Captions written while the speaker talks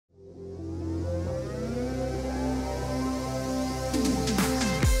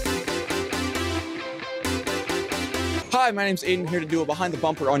Hi, my name's Aiden, here to do a behind the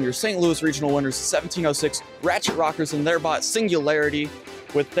bumper on your St. Louis Regional winners 1706 Ratchet Rockers and their bot Singularity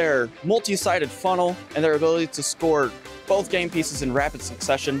with their multi-sided funnel and their ability to score both game pieces in rapid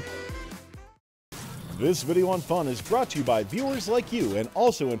succession. This video on fun is brought to you by viewers like you and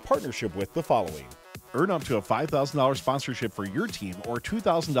also in partnership with the following. Earn up to a $5,000 sponsorship for your team or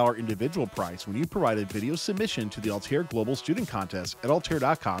 $2,000 individual prize when you provide a video submission to the Altair Global Student Contest at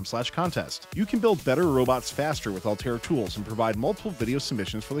altair.com/contest. You can build better robots faster with Altair tools and provide multiple video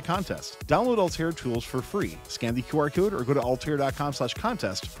submissions for the contest. Download Altair tools for free. Scan the QR code or go to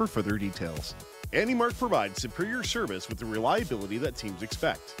altair.com/contest for further details. AndyMark provides superior service with the reliability that teams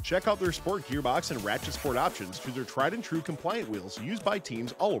expect. Check out their Sport Gearbox and Ratchet Sport options to their tried and true compliant wheels used by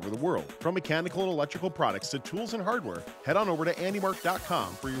teams all over the world. From mechanical and electrical products to tools and hardware, head on over to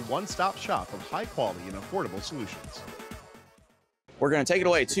andymark.com for your one-stop shop of high quality and affordable solutions. We're going to take it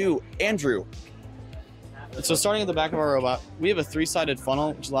away to Andrew. So starting at the back of our robot, we have a three-sided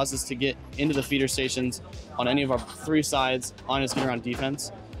funnel, which allows us to get into the feeder stations on any of our three sides on his around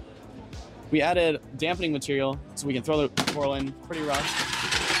defense. We added dampening material so we can throw the coral in pretty rough,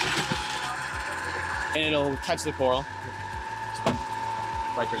 and it'll catch the coral.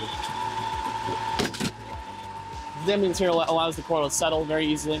 Right there. Dampening material allows the coral to settle very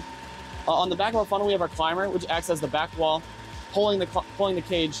easily. On the back of our funnel, we have our climber, which acts as the back wall, pulling the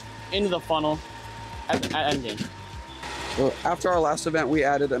cage into the funnel at endgame. So after our last event, we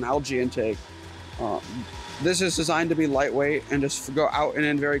added an algae intake. This is designed to be lightweight and just go out and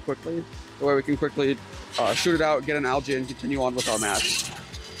in very quickly. The way we can quickly shoot it out, get an algae, and continue on with our match.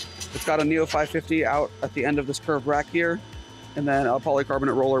 It's got a Neo 550 out at the end of this curved rack here, and then a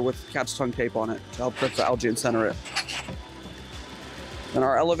polycarbonate roller with cat's tongue tape on it to help grip the algae and center it. And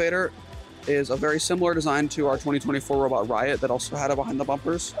our elevator is a very similar design to our 2024 robot Riot that also had a behind the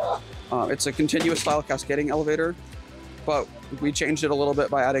bumpers. It's a continuous style cascading elevator, but we changed it a little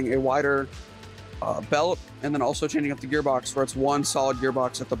bit by adding a wider belt, and then also changing up the gearbox where it's one solid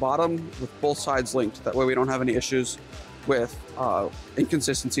gearbox at the bottom with both sides linked. That way we don't have any issues with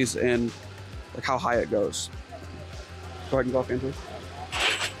inconsistencies in like how high it goes. Go ahead and go up, Andrew.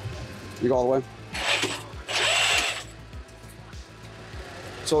 You go all the way.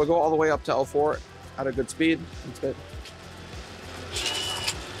 So we'll go all the way up to L4 at a good speed. That's good.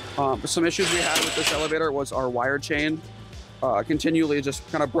 Some issues we had with this elevator was our wire chain continually just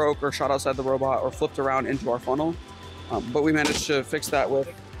kind of broke or shot outside the robot or flipped around into our funnel. But we managed to fix that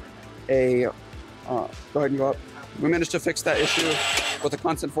with a, go ahead and go up. We managed to fix that issue with a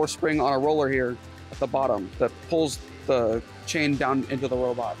constant force spring on a roller here at the bottom that pulls the chain down into the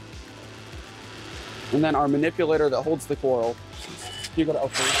robot. And then our manipulator that holds the coral, you go to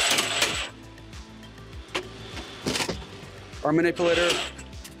L3. Our manipulator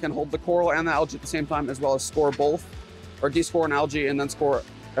can hold the coral and the algae at the same time, as well as score both, or descore an algae and then score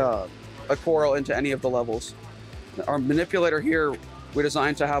a coral into any of the levels. Our manipulator here, we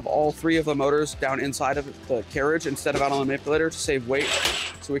designed to have all three of the motors down inside of the carriage instead of out on the manipulator to save weight,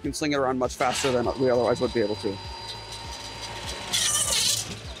 so we can sling it around much faster than we otherwise would be able to.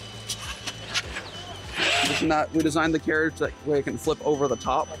 Addition to that, we designed the carriage that way it can flip over the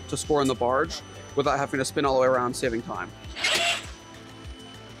top to score in the barge without having to spin all the way around, saving time.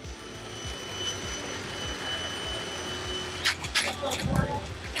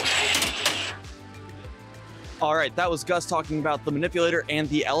 All right, that was Gus talking about the manipulator and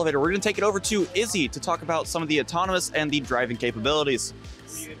the elevator. We're going to take it over to Izzy to talk about some of the autonomous and the driving capabilities.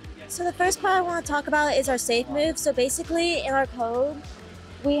 So the first part I want to talk about is our safe move. So basically in our code,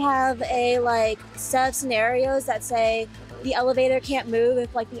 we have a set of scenarios that say the elevator can't move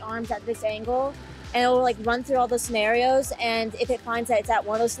if the arm's at this angle, and it will run through all the scenarios, and if it finds that it's at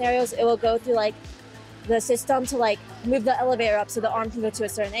one of those scenarios, it will go through the system to move the elevator up so the arm can go to a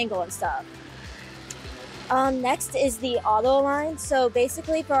certain angle and stuff. Next is the auto align. So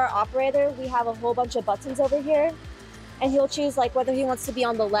basically for our operator, we have a whole bunch of buttons over here, and he'll choose whether he wants to be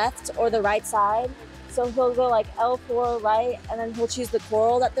on the left or the right side. So he'll go L4 right, and then he'll choose the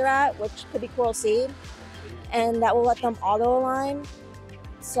coral that they're at, which could be coral seed, and that will let them auto align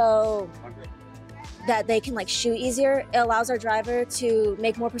so that they can shoot easier. It allows our driver to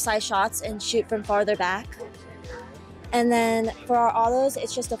make more precise shots and shoot from farther back. And then for our autos,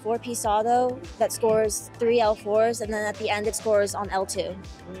 it's just a 4-piece auto that scores 3 L4s, and then at the end it scores on L2.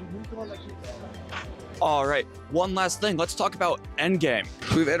 All right, one last thing. Let's talk about endgame.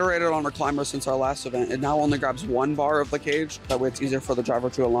 We've iterated on our climber since our last event. It now only grabs one bar of the cage. That way it's easier for the driver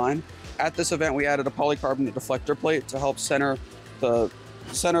to align. At this event, we added a polycarbonate deflector plate to help center the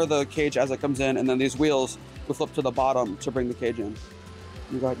cage as it comes in, and then these wheels will flip to the bottom to bring the cage in.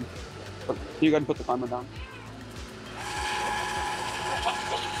 You go ahead and put the climber down.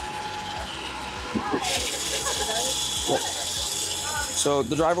 So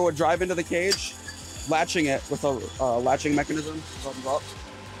the driver would drive into the cage, latching it with a latching mechanism. Buttons up.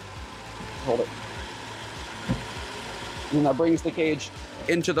 Hold it. And that brings the cage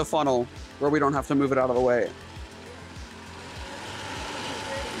into the funnel where we don't have to move it out of the way.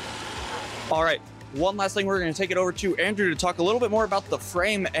 All right, one last thing, we're going to take it over to Andrew to talk a little bit more about the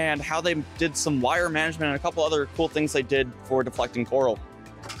frame and how they did some wire management and a couple other cool things they did for deflecting coral.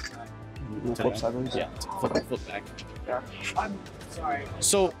 Flip sideways? Yeah, flip back.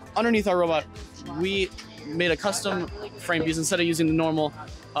 So underneath our robot, we made a custom frame piece. Instead of using the normal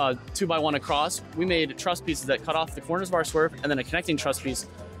 2x1 across, we made truss pieces that cut off the corners of our swerve and then a connecting truss piece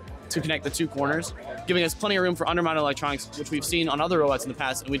to connect the two corners, giving us plenty of room for undermounted electronics, which we've seen on other robots in the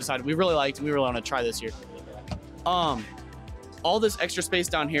past, and we decided we really liked and we really want to try this here. All this extra space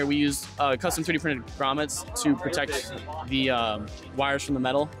down here, we used custom 3D printed grommets to protect the wires from the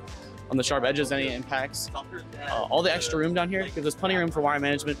metal on the sharp edges, any impacts. All the extra room down here gives us plenty of room for wire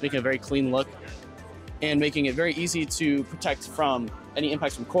management, making a very clean look, and making it very easy to protect from any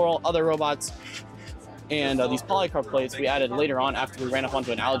impacts from coral, other robots. And these polycarb plates we added later on after we ran up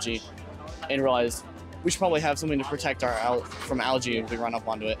onto an algae and realized we should probably have something to protect from algae if we run up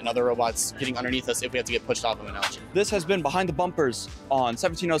onto it and other robots getting underneath us if we have to get pushed off of an algae. This has been Behind the Bumpers on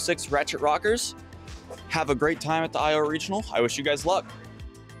 1706 Ratchet Rockers. Have a great time at the IO Regional. I wish you guys luck.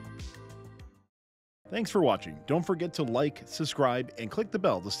 Thanks for watching. Don't forget to like, subscribe, and click the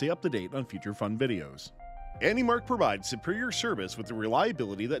bell to stay up to date on future fun videos. AndyMark provides superior service with the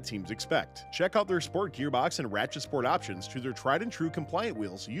reliability that teams expect. Check out their sport gearbox and Ratchet Sport options to their tried and true compliant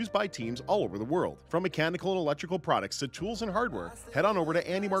wheels used by teams all over the world. From mechanical and electrical products to tools and hardware, head on over to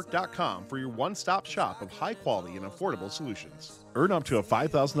andymark.com for your one-stop shop of high quality and affordable solutions. Earn up to a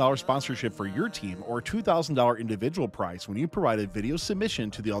 $5,000 sponsorship for your team or a $2,000 individual prize when you provide a video submission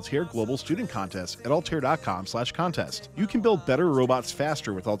to the Altair Global Student Contest at altair.com/contest. You can build better robots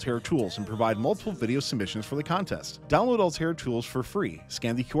faster with Altair tools and provide multiple video submissions for the contest. Download Altair tools for free,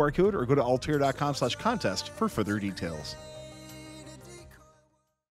 scan the QR code, or go to altair.com/contest for further details.